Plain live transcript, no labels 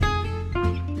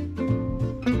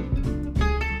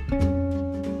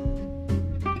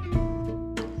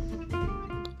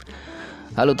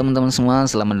Halo teman-teman semua,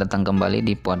 selamat datang kembali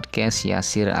di podcast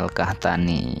Yasir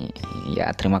Al-Kahtani. Ya,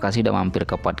 terima kasih udah mampir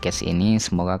ke podcast ini.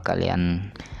 Semoga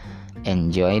kalian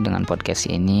enjoy dengan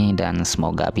podcast ini dan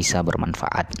semoga bisa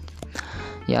bermanfaat.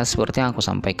 Ya, seperti yang aku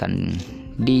sampaikan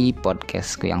di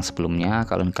podcastku yang sebelumnya,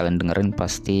 kalau kalian dengerin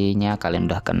pastinya kalian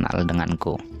udah kenal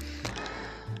denganku.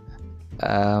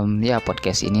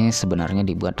 Podcast ini sebenarnya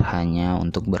dibuat hanya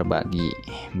untuk berbagi,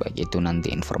 baik itu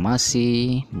nanti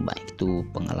informasi, baik itu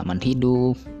pengalaman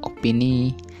hidup,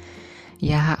 opini,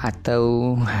 ya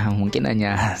atau mungkin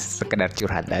hanya sekedar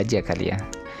curhat aja kali ya.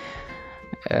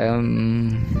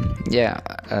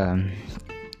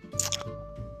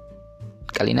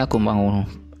 Kali ini aku mau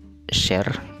share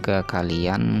ke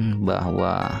kalian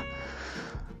bahwa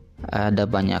ada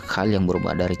banyak hal yang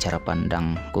berubah dari cara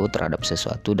pandangku terhadap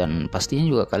sesuatu, dan pastinya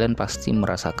juga kalian pasti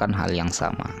merasakan hal yang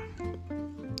sama.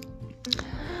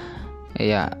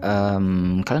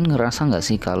 Kalian ngerasa nggak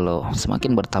sih kalau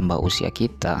semakin bertambah usia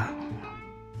kita,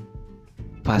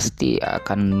 pasti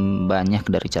akan banyak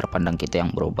dari cara pandang kita yang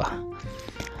berubah.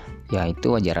 Ya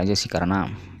itu wajar aja sih, karena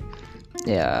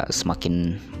ya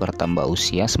semakin bertambah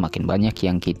usia semakin banyak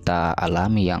yang kita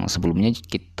alami yang sebelumnya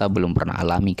kita belum pernah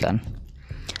alami kan.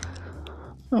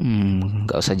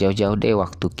 Gak usah jauh-jauh deh,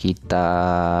 waktu kita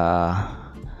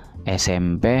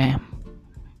SMP,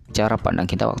 cara pandang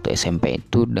kita waktu SMP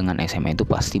itu dengan SMA itu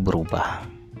pasti berubah,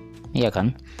 iya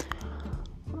kan?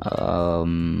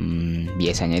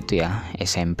 Biasanya itu ya,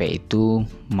 SMP itu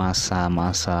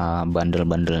masa-masa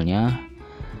bandel-bandelnya.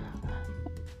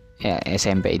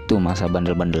 SMP itu masa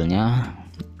bandel-bandelnya.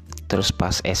 Terus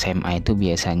pas SMA itu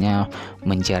biasanya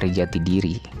mencari jati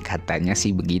diri, katanya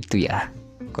sih begitu ya.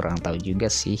 Kurang tahu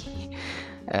juga sih,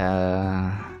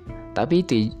 tapi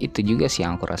itu juga sih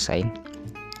yang aku rasain.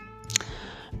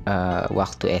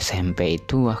 Waktu SMP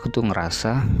itu aku tuh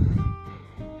ngerasa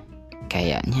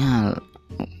kayaknya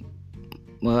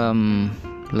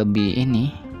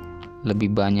lebih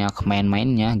banyak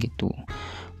main-mainnya gitu.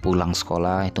 Pulang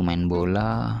sekolah itu main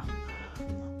bola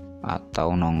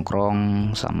atau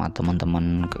nongkrong sama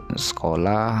teman-teman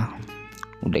sekolah,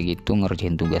 udah gitu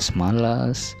ngerjain tugas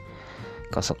malas,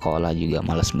 ke sekolah juga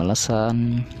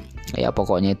males-malesan. Ya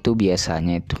pokoknya itu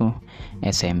biasanya itu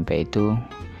SMP itu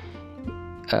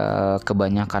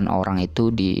kebanyakan orang itu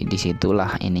di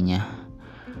situlah ininya.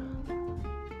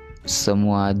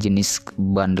 Semua jenis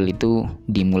bandel itu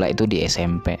dimulai itu di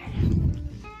SMP.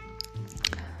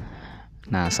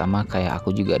 Nah sama kayak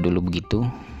aku juga dulu begitu.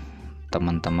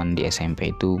 Teman-teman di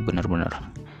SMP itu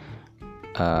benar-benar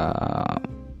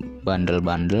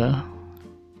bandel-bandel,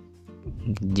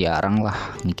 jarang lah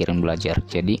mikirin belajar.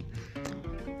 Jadi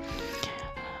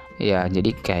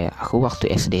kayak aku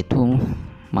waktu SD itu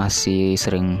masih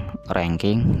sering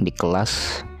ranking di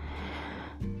kelas,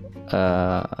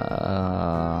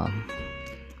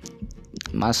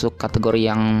 masuk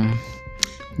kategori yang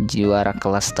juara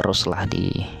kelas terus lah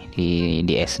di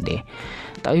SD.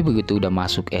 Tapi begitu udah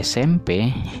masuk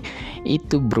SMP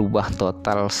itu berubah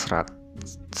total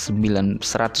 180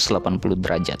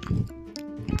 derajat.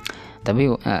 Tapi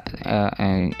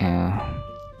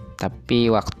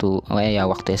waktu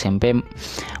SMP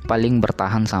paling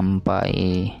bertahan sampai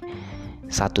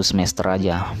 1 semester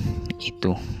aja.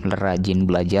 Itu rajin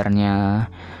belajarnya,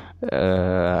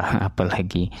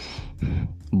 apalagi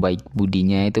baik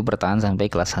budinya itu bertahan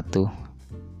sampai kelas 1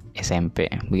 SMP.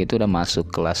 Begitu udah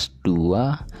masuk kelas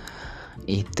 2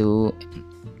 itu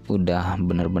udah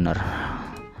benar-benar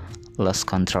lost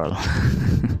control.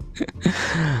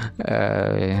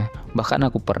 Bahkan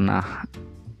aku pernah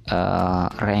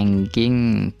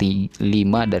ranking 5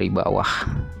 dari bawah.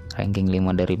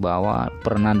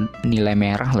 Pernah nilai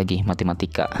merah lagi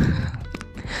matematika.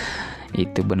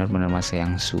 Itu benar-benar masa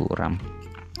yang suram.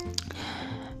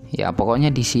 Ya pokoknya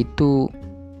di situ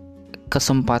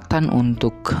kesempatan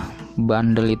untuk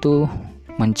bandel itu,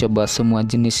 mencoba semua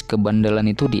jenis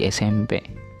kebandelan itu di SMP.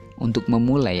 Untuk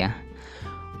memulai ya.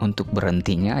 Untuk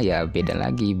berhentinya ya beda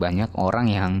lagi. Banyak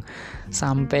orang yang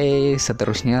sampai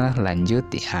seterusnya lanjut,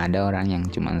 ya ada orang yang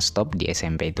cuma stop di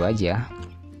SMP itu aja.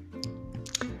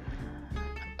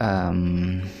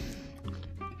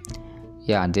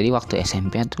 Jadi waktu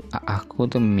SMP tuh aku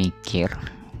tuh mikir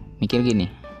gini,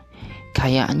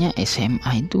 kayaknya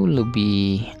SMA itu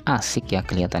lebih asik ya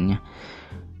kelihatannya.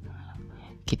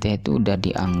 Kita itu udah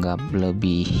dianggap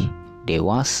lebih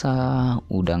dewasa,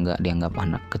 udah nggak dianggap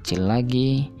anak kecil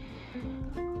lagi.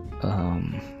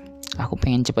 Aku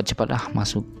pengen cepat-cepat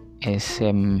masuk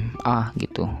SMA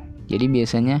gitu. Jadi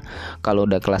biasanya kalau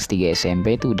udah kelas 3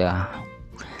 SMP itu udah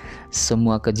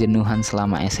semua kejenuhan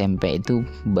selama SMP itu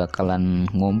bakalan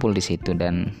ngumpul di situ,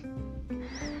 dan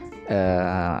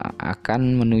akan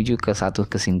menuju ke satu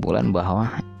kesimpulan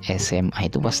bahwa SMA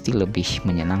itu pasti lebih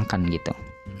menyenangkan gitu.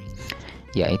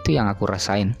 Ya itu yang aku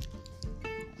rasain.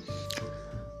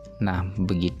 Nah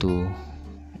begitu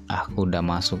aku udah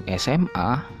masuk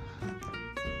SMA,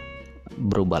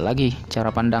 berubah lagi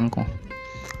cara pandangku.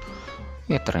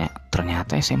 Ya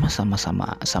ternyata SMA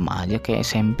sama aja kayak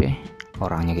SMP.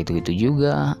 Orangnya gitu-gitu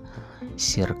juga,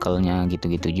 circle-nya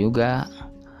gitu-gitu juga.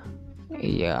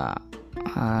 Ya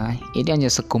ini hanya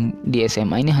di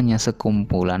SMA ini hanya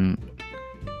sekumpulan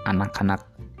anak-anak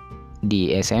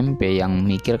di SMP yang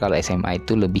mikir kalau SMA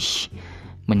itu lebih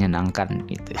menyenangkan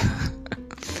gitu.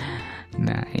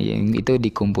 Nah, yang itu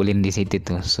dikumpulin di situ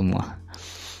tuh semua.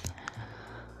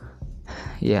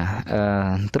 Ya,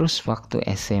 terus waktu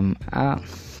SMA,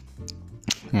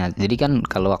 nah jadi kan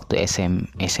kalau waktu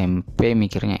SMP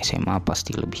mikirnya SMA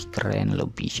pasti lebih keren,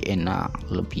 lebih enak,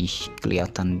 lebih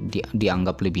kelihatan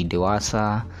dianggap lebih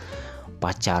dewasa,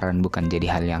 pacaran bukan jadi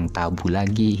hal yang tabu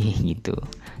lagi gitu.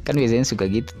 Kan biasanya suka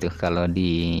gitu tuh kalau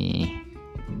di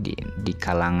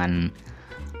kalangan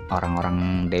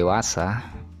orang-orang dewasa,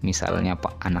 misalnya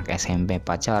anak SMP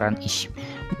pacaran,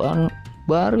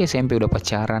 baru SMP udah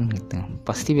pacaran gitu.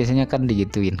 Pasti biasanya kan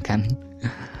digituin kan.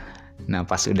 Nah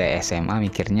pas udah SMA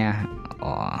mikirnya,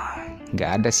 oh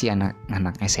nggak ada sih anak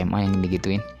SMA yang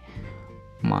digituin.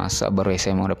 Masa baru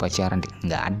SMA udah pacaran?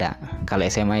 Nggak ada. Kalau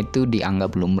SMA itu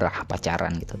dianggap lumrah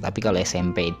pacaran gitu. Tapi kalau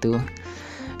SMP itu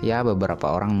ya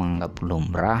beberapa orang menganggap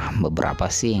lumrah, beberapa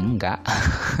sih enggak.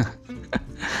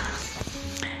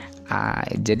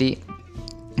 Jadi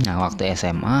nah waktu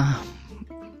SMA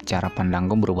cara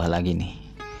pandangku berubah lagi nih.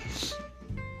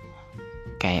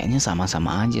 Kayaknya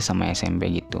sama-sama aja sama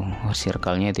SMP gitu,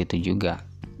 circle-nya itu juga.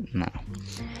 Nah,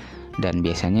 dan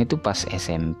biasanya itu pas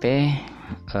SMP,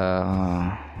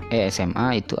 SMA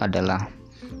itu adalah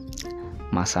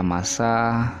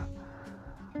masa-masa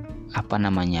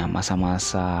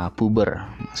masa-masa puber,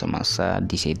 masa-masa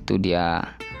di situ dia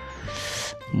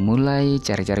mulai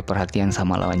cari-cari perhatian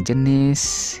sama lawan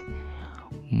jenis,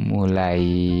 mulai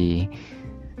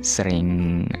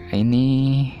sering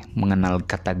mengenal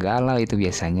kata galau. Itu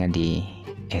biasanya di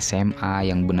SMA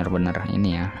yang benar-benar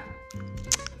ini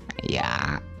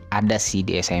ya ada sih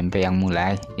di SMP yang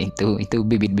mulai itu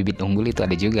bibit-bibit unggul itu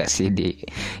ada juga sih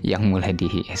yang mulai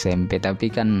di SMP, tapi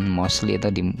kan mostly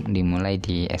itu dimulai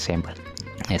di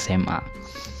SMA.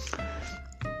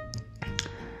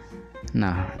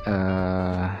 Nah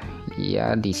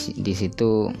ya di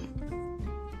situ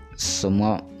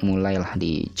semua mulailah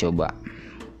dicoba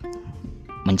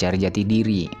mencari jati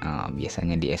diri,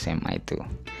 biasanya di SMA itu.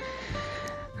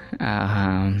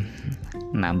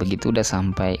 Nah begitu udah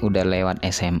lewat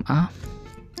SMA,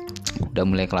 udah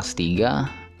mulai kelas 3,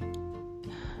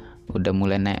 udah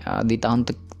mulai naik, di tahun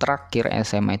terakhir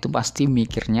SMA itu pasti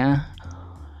mikirnya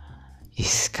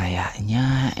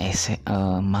kayaknya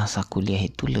masa kuliah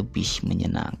itu lebih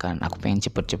menyenangkan. Aku pengen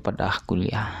cepet-cepet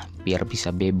kuliah biar bisa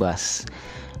bebas,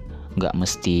 nggak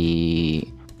mesti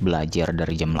belajar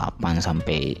dari jam 8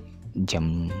 sampai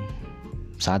jam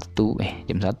 1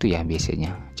 ya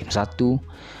biasanya. Jam 1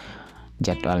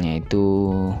 jadwalnya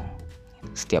itu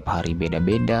setiap hari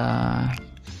beda-beda.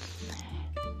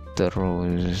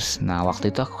 Terus nah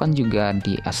waktu itu aku kan juga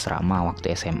di asrama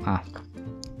waktu SMA.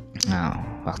 Nah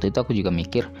waktu itu aku juga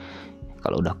mikir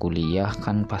kalau udah kuliah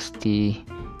kan pasti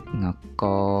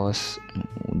ngekos,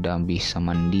 udah bisa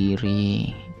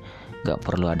mandiri, gak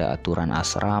perlu ada aturan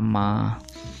asrama.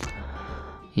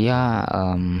 Ya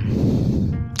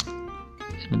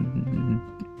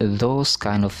those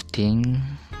kind of thing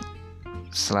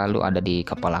selalu ada di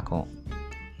kepalaku.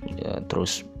 Ya,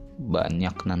 terus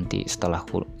banyak nanti setelah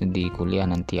di kuliah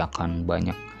nanti akan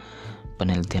banyak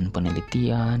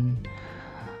penelitian,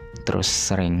 terus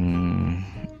sering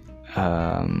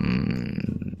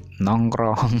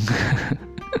nongkrong.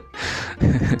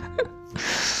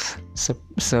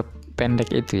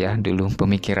 Sependek itu ya dulu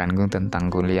pemikiranku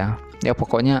tentang kuliah. Ya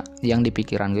pokoknya yang di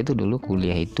pikiranku itu dulu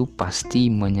kuliah itu pasti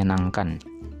menyenangkan,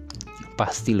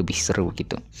 pasti lebih seru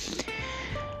gitu.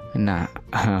 Nah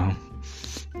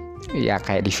ya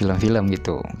kayak di film-film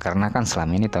gitu, karena kan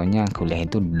selama ini taunya kuliah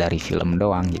itu dari film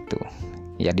doang gitu.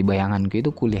 Ya di bayanganku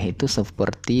itu kuliah itu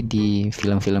seperti di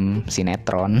film-film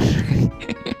sinetron.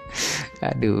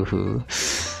 Aduh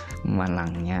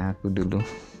malangnya aku dulu.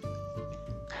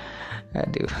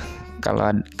 Aduh,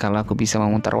 kalau aku bisa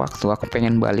memutar waktu, aku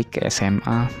pengen balik ke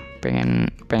SMA,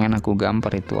 pengen aku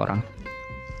gampar itu orang.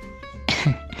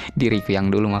 Diriku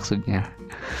yang dulu maksudnya.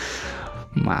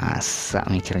 Masa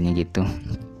mikirnya gitu.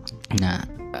 Nah,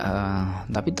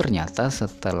 tapi ternyata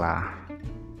setelah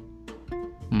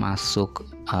masuk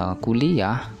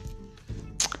kuliah,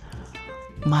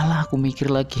 malah aku mikir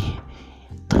lagi,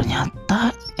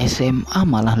 ternyata SMA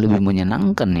malah lebih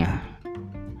menyenangkan ya.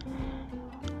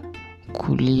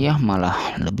 Kuliah malah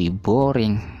lebih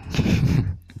boring.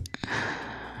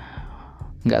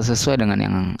 Nggak sesuai dengan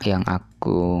yang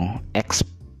aku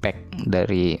expect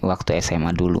dari waktu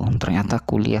SMA dulu. Ternyata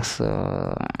kuliah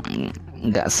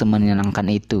nggak semenyenangkan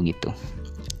itu gitu.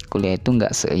 Kuliah itu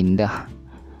nggak seindah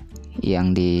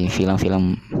yang di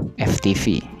film-film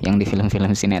FTV, yang di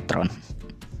film-film sinetron.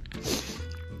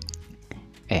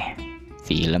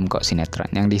 Film kok sinetron,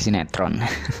 yang di sinetron.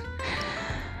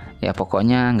 Ya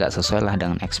pokoknya nggak sesuai lah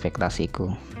dengan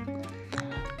ekspektasiku.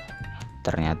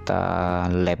 Ternyata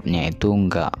labnya itu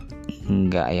nggak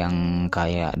yang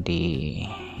kayak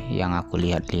yang aku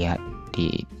lihat-lihat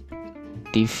di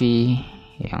TV,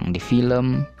 yang di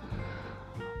film.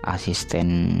 Asisten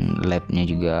labnya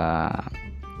juga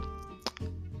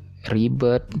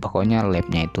ribet, pokoknya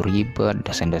labnya itu ribet,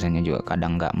 dosen-dosennya juga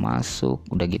kadang nggak masuk,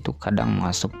 udah gitu kadang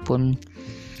masuk pun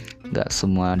nggak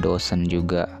semua dosen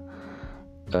juga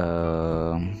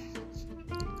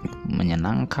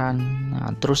menyenangkan.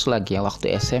 Nah, terus lagi ya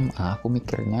waktu SMA aku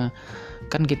mikirnya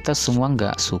kan kita semua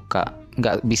nggak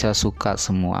bisa suka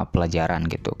semua pelajaran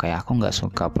gitu. Kayak aku nggak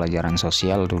suka pelajaran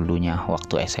sosial dulunya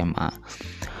waktu SMA.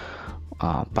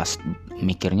 Pas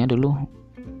mikirnya dulu,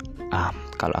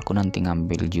 kalau aku nanti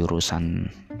ngambil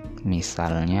jurusan,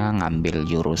 misalnya ngambil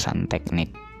jurusan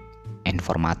teknik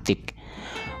informatik,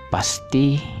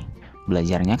 pasti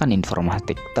belajarnya kan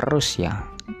informatik terus ya.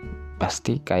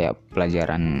 Pasti kayak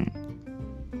pelajaran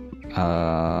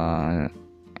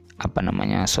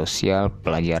sosial,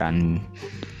 pelajaran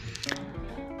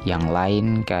yang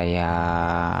lain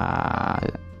kayak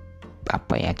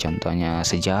contohnya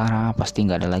sejarah, pasti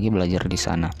nggak ada lagi belajar di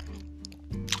sana.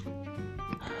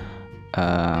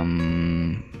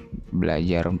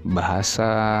 Belajar bahasa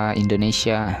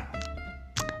Indonesia,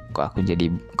 kok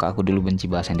aku dulu benci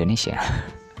bahasa Indonesia.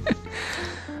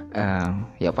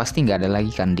 Ya pasti nggak ada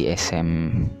lagi kan di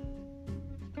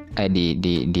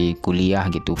di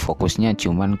kuliah gitu, fokusnya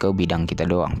cuman ke bidang kita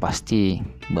doang, pasti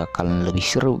bakal lebih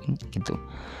seru gitu.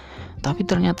 Tapi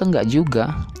ternyata nggak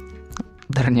juga,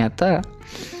 ternyata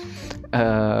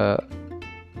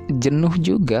jenuh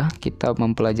juga kita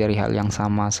mempelajari hal yang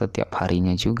sama setiap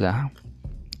harinya juga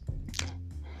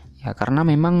ya, karena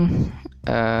memang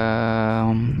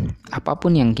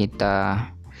apapun yang kita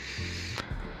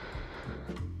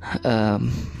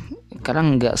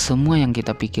kadang nggak semua yang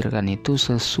kita pikirkan itu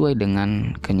sesuai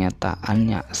dengan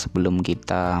kenyataannya sebelum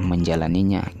kita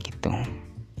menjalaninya gitu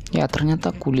ya.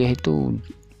 Ternyata kuliah itu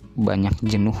banyak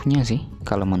jenuhnya sih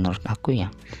kalau menurut aku ya.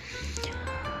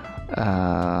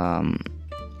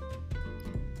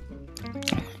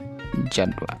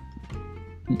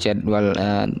 Jadwal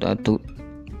tuh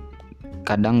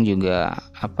kadang juga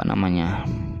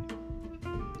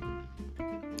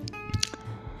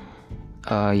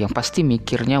yang pasti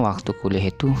mikirnya waktu kuliah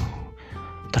itu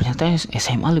ternyata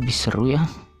SMA lebih seru ya,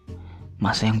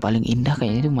 masa yang paling indah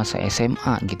kayaknya itu masa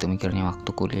SMA gitu mikirnya waktu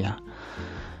kuliah.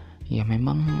 Ya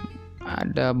memang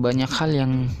ada banyak hal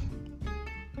yang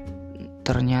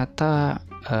ternyata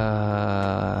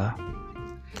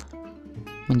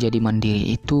menjadi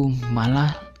mandiri itu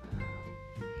malah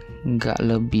nggak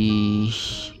lebih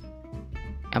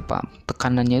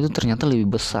tekanannya itu ternyata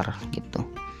lebih besar gitu.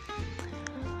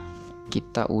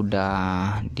 Kita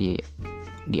udah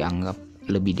dianggap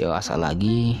lebih dewasa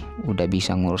lagi, udah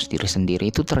bisa ngurus diri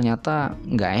sendiri, itu ternyata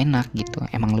nggak enak gitu,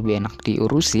 emang lebih enak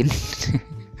diurusin.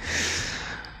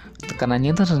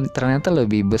 Tekanannya itu ternyata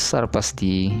lebih besar pas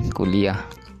di kuliah.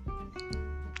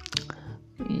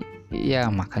 Ya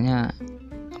makanya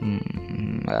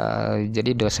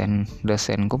jadi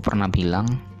dosenku pernah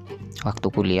bilang waktu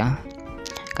kuliah,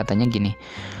 katanya gini,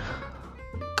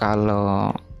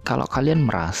 kalau kalian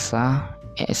merasa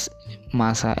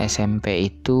masa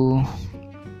SMP itu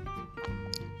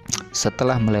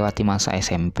setelah melewati masa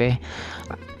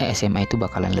SMA itu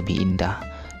bakalan lebih indah,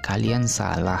 kalian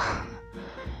salah.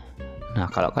 Nah,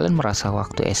 kalau kalian merasa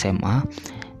waktu SMA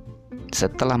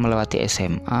setelah melewati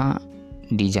SMA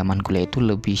di zaman kuliah itu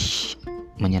lebih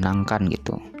menyenangkan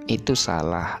gitu, itu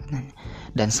salah.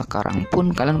 Dan sekarang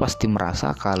pun kalian pasti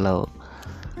merasa kalau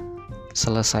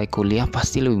selesai kuliah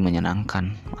pasti lebih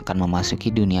menyenangkan, akan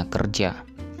memasuki dunia kerja.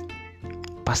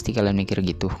 Pasti kalian mikir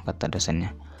gitu, kata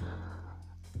dosennya.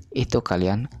 Itu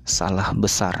kalian salah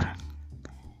besar.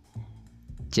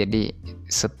 Jadi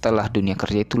setelah dunia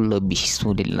kerja itu lebih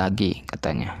sulit lagi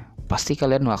katanya. Pasti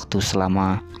kalian waktu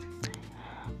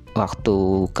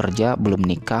kerja belum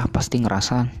nikah pasti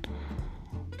ngerasa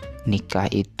nikah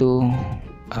itu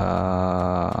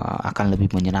akan lebih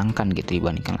menyenangkan gitu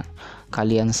dibandingkan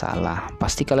kalian salah.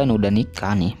 Pasti kalian udah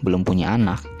nikah nih, belum punya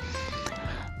anak.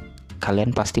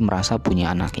 Kalian pasti merasa punya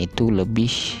anak itu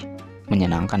lebih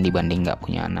menyenangkan dibanding gak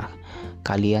punya anak.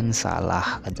 Kalian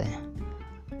salah katanya.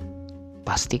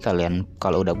 Pasti kalian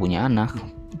kalau udah punya anak,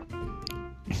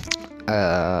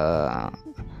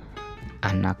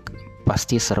 anak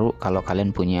pasti seru kalau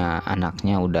kalian punya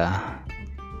anaknya udah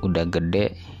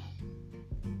gede.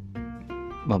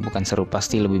 Bukan seru,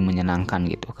 pasti lebih menyenangkan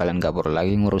gitu. Kalian gak perlu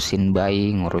lagi ngurusin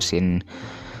bayi, ngurusin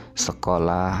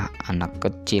sekolah anak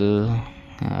kecil.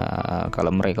 Kalau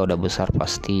mereka udah besar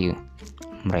pasti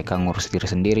mereka ngurus diri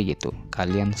sendiri gitu.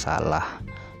 Kalian salah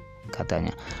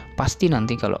katanya. Pasti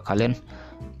nanti kalau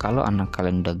anak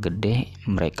kalian udah gede,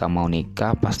 mereka mau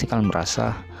nikah, pasti kalian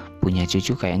merasa punya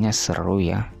cucu kayaknya seru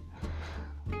ya.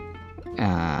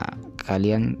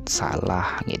 Kalian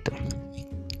salah gitu.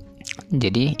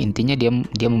 Jadi intinya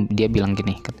dia bilang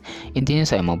gini. Intinya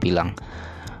saya mau bilang,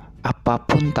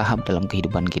 apapun tahap dalam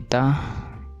kehidupan kita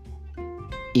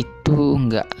itu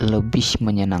nggak lebih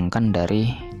menyenangkan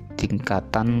dari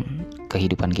tingkatan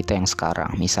kehidupan kita yang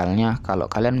sekarang. Misalnya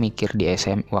kalau kalian mikir di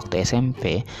waktu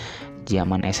SMP,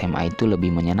 zaman SMA itu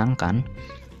lebih menyenangkan,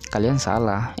 kalian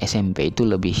salah. SMP itu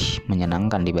lebih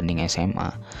menyenangkan dibanding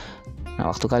SMA. Nah,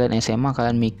 waktu kalian SMA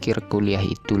kalian mikir kuliah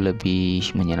itu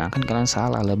lebih menyenangkan, kalian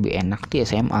salah. Lebih enak di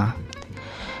SMA.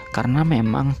 Karena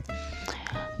memang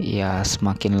ya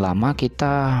semakin lama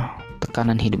kita,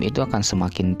 tekanan hidup itu akan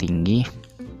semakin tinggi.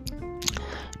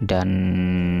 Dan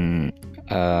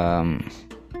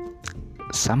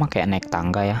sama kayak naik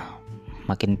tangga ya,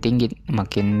 makin tinggi,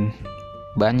 makin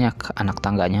banyak anak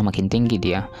tangganya, makin tinggi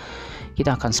dia,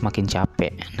 kita akan semakin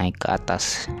capek naik ke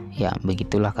atas. Ya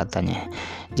begitulah katanya.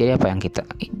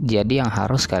 Jadi yang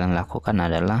harus kalian lakukan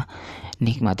adalah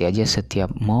nikmati aja setiap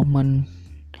momen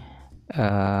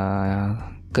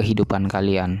kehidupan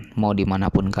kalian, mau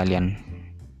dimanapun kalian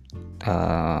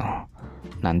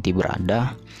nanti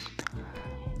berada.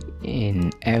 In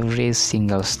every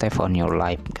single step on your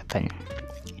life katanya,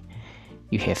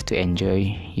 you have to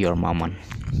enjoy your moment.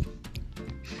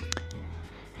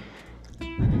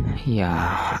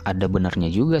 Ya ada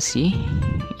benarnya juga sih.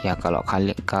 Ya kalau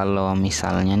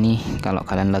misalnya nih, kalau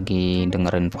kalian lagi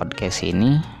dengerin podcast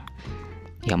ini,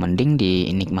 ya mending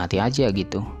dinikmati aja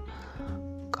gitu.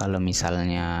 Kalau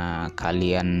misalnya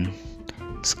kalian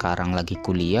sekarang lagi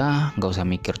kuliah, gak usah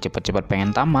mikir cepat-cepat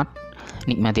pengen tamat.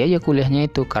 Nikmati aja kuliahnya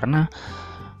itu, karena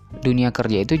dunia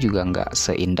kerja itu juga nggak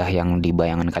seindah yang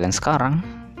dibayangkan kalian sekarang.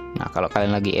 Nah kalau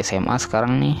kalian lagi SMA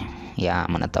sekarang nih, ya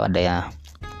mana tahu ada ya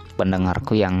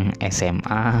pendengarku yang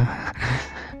SMA.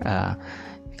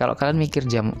 Kalau kalian mikir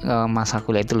masa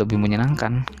kuliah itu lebih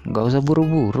menyenangkan, nggak usah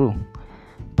buru-buru,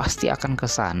 pasti akan ke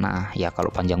sana. Ya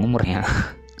kalau panjang umurnya,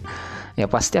 ya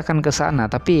pasti akan ke sana.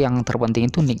 Tapi yang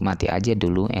terpenting itu nikmati aja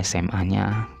dulu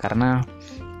SMA-nya, karena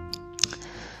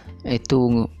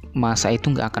itu masa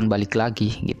itu nggak akan balik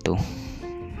lagi gitu.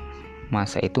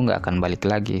 Masa itu nggak akan balik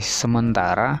lagi.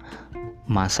 Sementara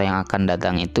masa yang akan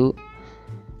datang itu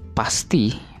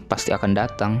pasti akan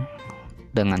datang,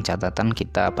 dengan catatan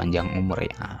kita panjang umur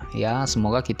ya. Ya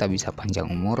semoga kita bisa panjang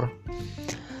umur,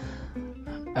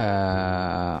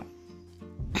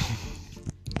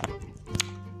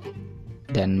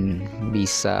 dan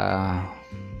bisa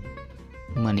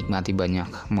menikmati banyak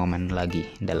momen lagi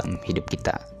dalam hidup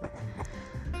kita.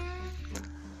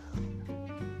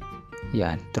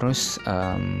 Ya terus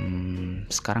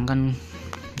sekarang kan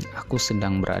aku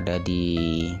sedang berada di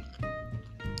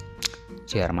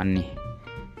Jerman nih.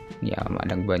 Ya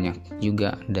ada banyak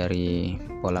juga dari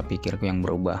pola pikirku yang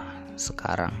berubah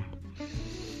sekarang.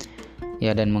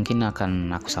 Ya dan mungkin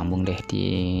akan aku sambung deh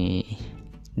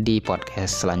di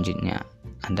podcast selanjutnya.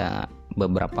 Ada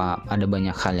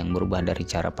banyak hal yang berubah dari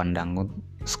cara pandangku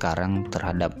sekarang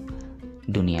terhadap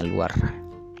dunia luar.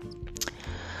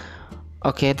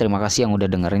 Oke, terima kasih yang udah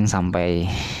dengerin sampai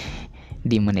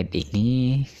di menit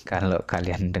ini. Kalau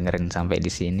kalian dengerin sampai di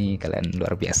sini, kalian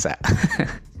luar biasa.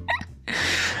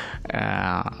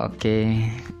 Oke.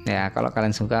 Ya, kalau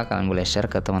kalian suka, kalian boleh share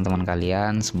ke teman-teman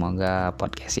kalian. Semoga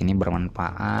podcast ini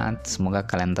bermanfaat. Semoga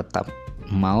kalian tetap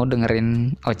mau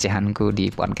dengerin ocehanku di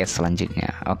podcast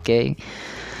selanjutnya. Oke.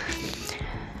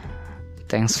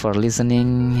 Thanks for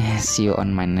listening. See you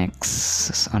on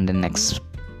the next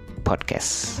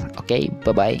podcast. Okay,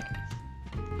 bye-bye.